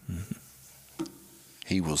man. Mm-hmm.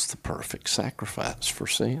 He was the perfect sacrifice for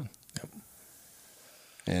sin. Yep.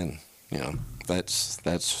 And,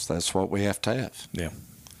 that's what we have to have. Yeah.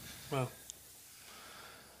 Well,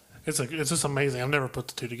 it's just amazing. I've never put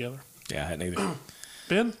the two together. Yeah, I hadn't either.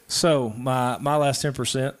 Ben? So my last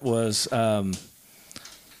 10% was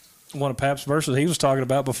one of Pap's verses he was talking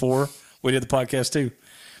about before we did the podcast too.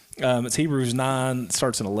 It's Hebrews 9,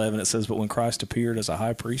 starts in 11. It says, but when Christ appeared as a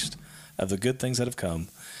high priest of the good things that have come,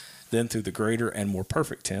 then through the greater and more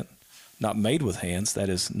perfect tent, not made with hands, that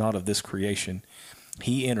is, not of this creation,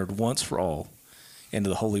 he entered once for all into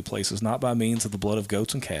the holy places, not by means of the blood of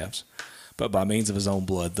goats and calves, but by means of his own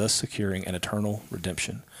blood, thus securing an eternal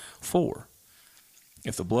redemption. For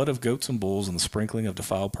if the blood of goats and bulls and the sprinkling of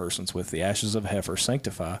defiled persons with the ashes of heifer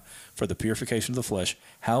sanctify for the purification of the flesh,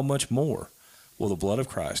 how much more will the blood of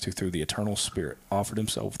Christ, who through the eternal Spirit offered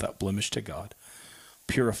himself without blemish to God,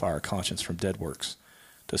 purify our conscience from dead works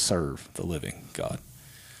to serve the living God?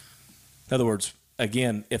 In other words,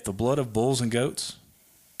 again, if the blood of bulls and goats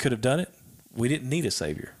could have done it, we didn't need a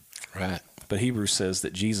Savior. Right. But Hebrews says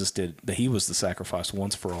that Jesus did, that he was the sacrifice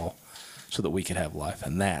once for all so that we could have life.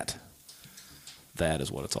 And that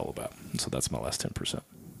is what it's all about. And so that's my last 10%.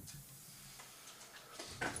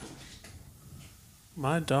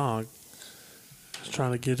 My dog is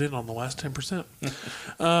trying to get in on the last 10%.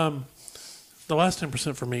 The last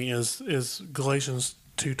 10% for me is Galatians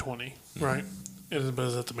 2:20, right? But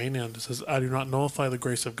it's at the main end. It says, I do not nullify the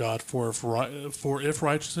grace of God, for if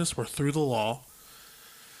righteousness were through the law,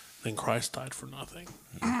 then Christ died for nothing.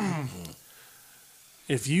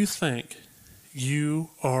 If you think you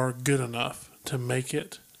are good enough to make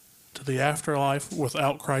it to the afterlife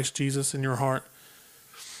without Christ Jesus in your heart,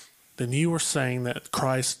 then you are saying that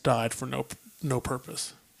Christ died for no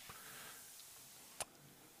purpose.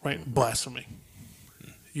 Right? Blasphemy.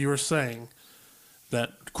 You are saying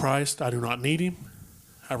that Christ, I do not need him.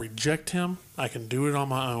 I reject him. I can do it on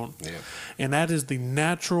my own. Yeah. And that is the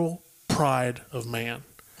natural pride of man.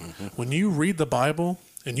 Mm-hmm. When you read the Bible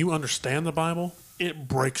and you understand the Bible, it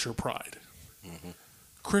breaks your pride. Mm-hmm.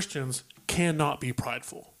 Christians cannot be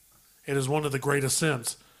prideful. It is one of the greatest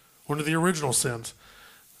sins, one of the original sins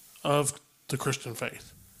of the Christian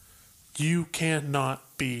faith. You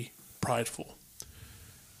cannot be prideful.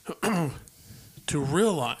 To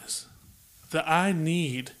realize that I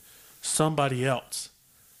need somebody else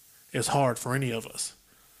is hard for any of us,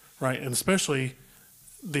 right? And especially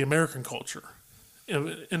the American culture,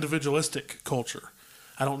 individualistic culture.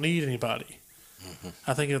 I don't need anybody. Mm-hmm.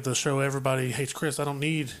 I think of the show Everybody Hates Chris. I don't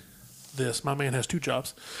need this. My man has 2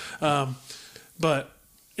 jobs. But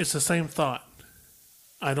it's the same thought.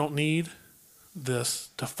 I don't need this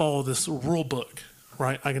to follow this rule book,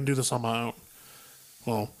 right? I can do this on my own.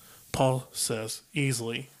 Well, Paul says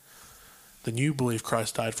easily, then you believe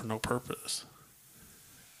Christ died for no purpose.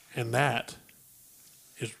 And that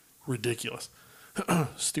is ridiculous.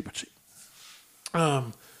 Stupid shit.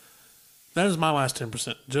 That is my last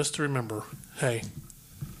 10%. Just to remember, hey,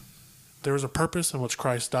 there is a purpose in which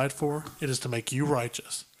Christ died for. It is to make you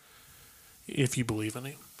righteous if you believe in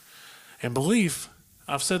him. And belief,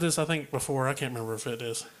 I've said this, I think, before. I can't remember if it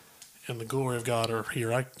is in the glory of God or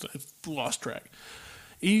here. I lost track.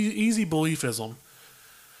 Easy beliefism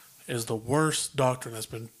is the worst doctrine that's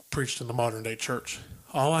been preached in the modern day church.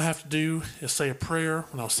 All I have to do is say a prayer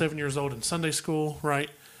when I was 7 years old in Sunday school,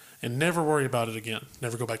 right? And never worry about it again.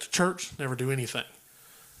 Never go back to church, never do anything.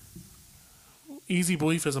 Easy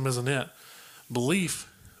beliefism isn't it. Belief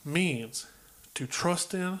means to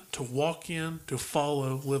trust in, to walk in, to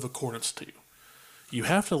follow, live accordance to. You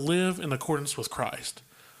have to live in accordance with Christ.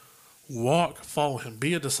 Walk, follow him,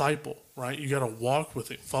 be a disciple, right? You got to walk with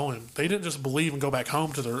him, follow him. They didn't just believe and go back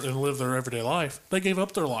home and live their everyday life. They gave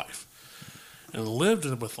up their life and lived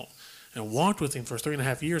with him and walked with him for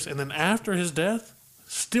 3.5 years. And then after his death,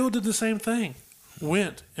 still did the same thing.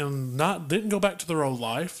 Went and didn't go back to their old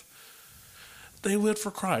life. They lived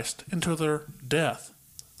for Christ until their death.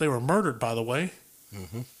 They were murdered, by the way.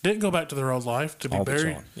 didn't go back to their old life to be All but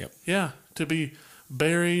buried. John, yep. Yeah, to be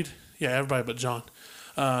buried. Yeah, everybody but John.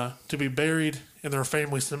 To be buried in their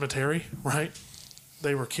family cemetery, right?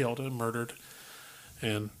 They were killed and murdered,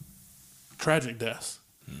 and tragic deaths.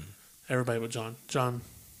 Everybody but John. John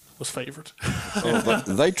was favored.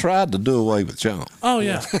 They tried to do away with John. Oh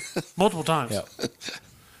yeah, multiple times. Yep.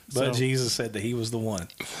 But So- Jesus said that he was the one,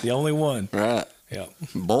 the only one. Right. Yeah.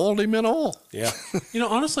 Boiled him in oil. Yeah. You know,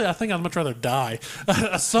 honestly, I think I'd much rather die.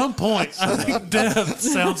 At some point, I think death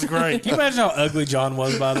sounds great. Can you imagine how ugly John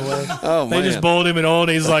was, by the way? Oh, They man. just boiled him in oil,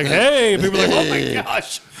 and he's like, hey. People are like, oh, my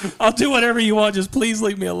gosh. I'll do whatever you want. Just please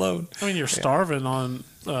leave me alone. I mean, you're starving on,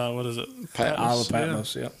 what is it? Isle of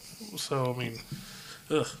Patmos, yeah. So, I mean,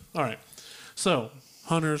 ugh. All right. So,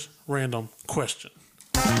 Hunter's random question.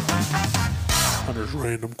 Hunter's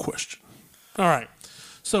random question. All right.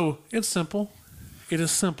 So, it's simple. It is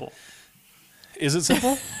simple. Is it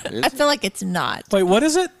simple? I feel like it's not. Wait, what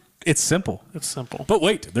is it? It's simple. It's simple. But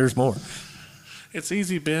wait, there's more. It's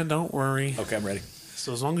easy, Ben. Don't worry. Okay, I'm ready.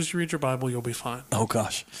 So, as long as you read your Bible, you'll be fine. Oh,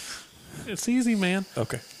 gosh. It's easy, man.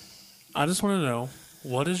 Okay. I just want to know,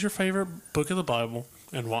 what is your favorite book of the Bible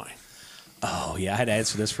and why? Oh, yeah, I had to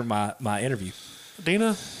answer this for my interview.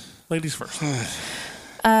 Dina, ladies first.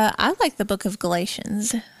 I like the book of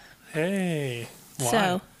Galatians. Hey. Why?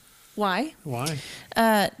 So, why? Why?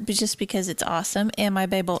 But just because it's awesome, and my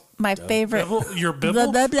favorite. Your Blah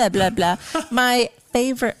Bible? blah blah blah blah. My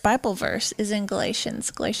favorite Bible verse is in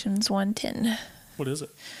Galatians 1:10. What is it?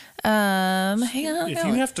 Hang on. If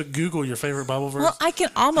you have to Google your favorite Bible verse, Well, I can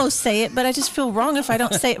almost say it, but I just feel wrong if I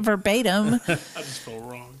don't say it verbatim. I just feel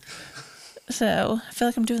wrong. So I feel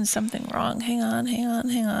like I'm doing something wrong. Hang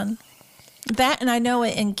on. That, and I know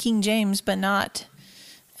it in King James, but not.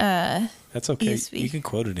 That's okay. ESV. You can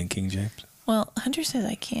quote it in King James. Well, Hunter says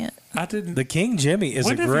I can't. I didn't. The King Jimmy is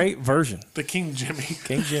When a have great version. The King Jimmy.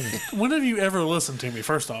 King Jimmy. When have you ever listened to me?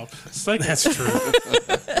 First off, second, That's true.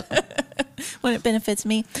 When it benefits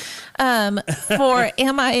me. For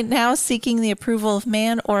am I now seeking the approval of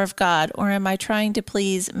man or of God, or am I trying to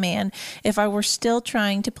please man? If I were still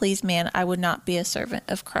trying to please man, I would not be a servant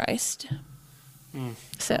of Christ.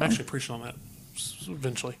 So I'm actually preaching on that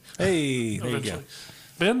eventually. Hey, there you go. Eventually,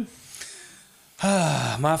 Ben.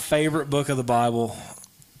 My favorite book of the Bible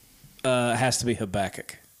has to be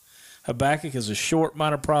Habakkuk. Habakkuk is a short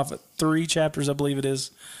minor prophet, 3 chapters, I believe it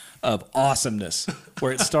is, of awesomeness,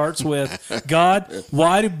 where it starts with, God,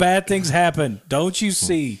 why do bad things happen? Don't you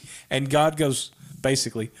see? And God goes,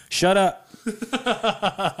 basically, shut up.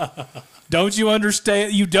 Don't you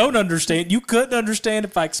understand? You don't understand. You couldn't understand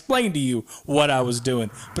if I explained to you what I was doing.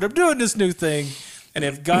 But I'm doing this new thing. And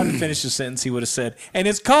if God had finished the sentence, he would have said, and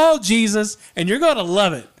it's called Jesus, and you're going to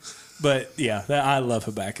love it. But, yeah, I love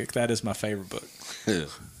Habakkuk. That is my favorite book.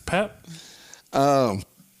 Pat.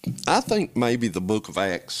 I think maybe the Book of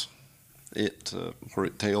Acts, where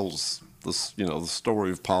it tells the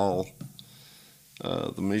story of Paul,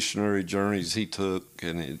 the missionary journeys he took,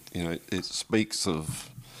 and it speaks of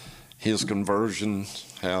his conversion,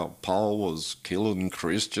 how Paul was killing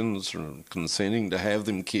Christians or consenting to have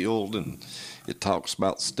them killed, and it talks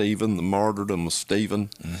about Stephen, the martyrdom of Stephen.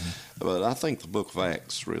 But I think the Book of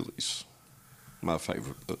Acts really is my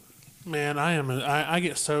favorite book. Man, I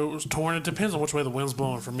get so torn. It depends on which way the wind's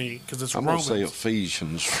blowing for me, because it's I'm going Romans. to say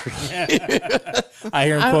Ephesians. I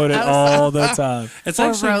hear him quote it all the time. It's Or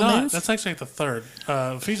actually not. Romans. That's actually the third.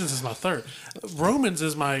 Ephesians is my third. Romans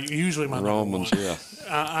is usually my Romans, number one.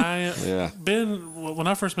 yeah. Ben, when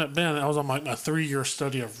I first met Ben, I was on my 3-year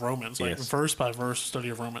study of Romans, like Yes. verse by verse study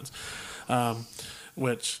of Romans,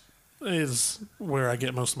 which is where I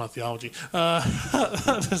get most of my theology.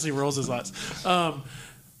 As he rolls his eyes.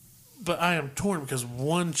 But I am torn because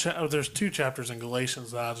there's 2 chapters in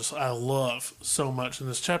Galatians that I love so much. And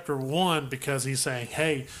this chapter 1, because he's saying,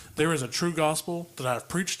 hey, there is a true gospel that I've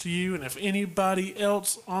preached to you, and if anybody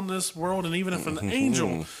else on this world, and even if an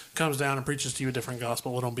angel comes down and preaches to you a different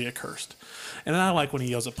gospel, it'll be accursed. And then I like when he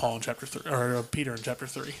yells at Paul in chapter 3, or Peter in chapter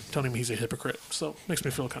 3, telling him he's a hypocrite. So it makes me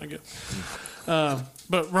feel kind of good.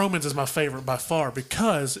 But Romans is my favorite by far,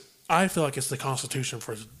 because I feel like it's the constitution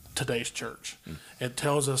for today's church. It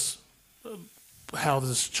tells us how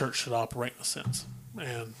this church should operate in a sense,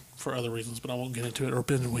 and for other reasons, but I won't get into it, or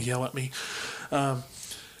Ben will yell at me. So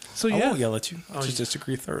I yeah, won't yell at you. I just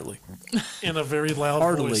disagree thoroughly. in a very loud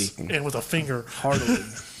Heartily. voice and with a finger. Heartily.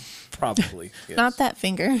 Probably. Yes. not that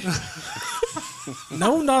finger.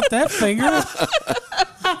 No, not that finger.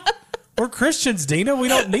 We're Christians, Dina. We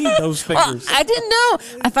don't need those Well, fingers. I didn't know.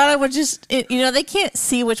 I thought I would just, they can't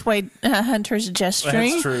see which way Hunter's gesturing.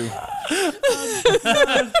 That's true.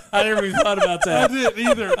 I never even thought about that. I didn't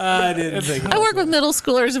either. I didn't think about I work with middle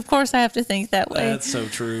schoolers. Of course, I have to think that way. That's so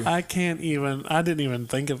true. I didn't even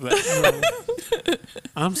think of that.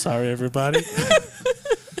 I'm sorry, everybody.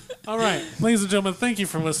 All right, ladies and gentlemen, thank you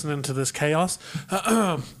for listening to this chaos.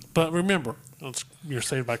 But remember, you're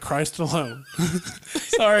saved by Christ alone.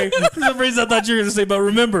 Sorry. For some reason, I thought you were going to say, but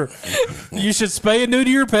remember, you should spay and neuter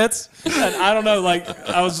your pets. And I don't know,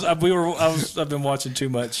 I've been watching too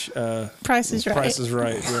much. Price is Right. Price is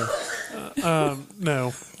Right. Yeah.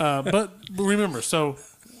 No, but remember, so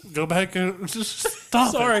go back and just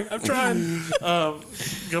stop. Sorry, I'm trying.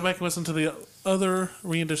 Go back and listen to the other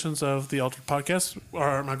renditions of the Altered Podcast.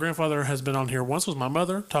 My grandfather has been on here once with my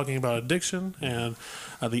mother talking about addiction and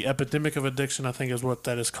the epidemic of addiction, I think is what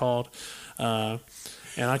that is called. And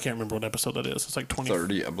I can't remember what episode that is. It's like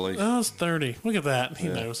 30, I believe. Oh, it's 30. Look at that. He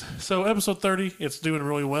knows. So episode 30, it's doing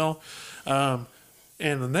really well. And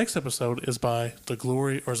the next episode is about the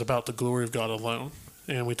glory of God alone.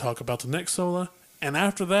 And we talk about the next sola. And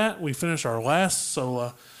after that, we finish our last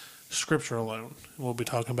sola, Scripture alone. We'll be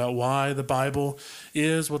talking about why the Bible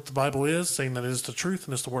is what the Bible is, saying that it is the truth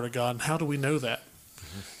and it's the Word of God, and how do we know that?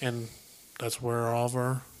 Mm-hmm. And that's where all of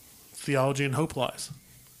our theology and hope lies.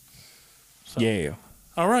 So, Yeah.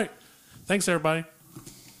 all right. Thanks, everybody.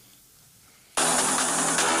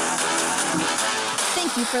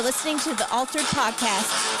 Thank you for listening to the Altered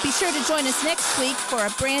Podcast. Be sure to join us next week for a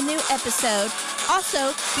brand new episode.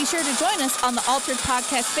 Also, be sure to join us on the Altered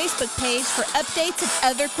Podcast Facebook page for updates and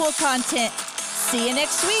other cool content. See you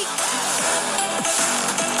next week.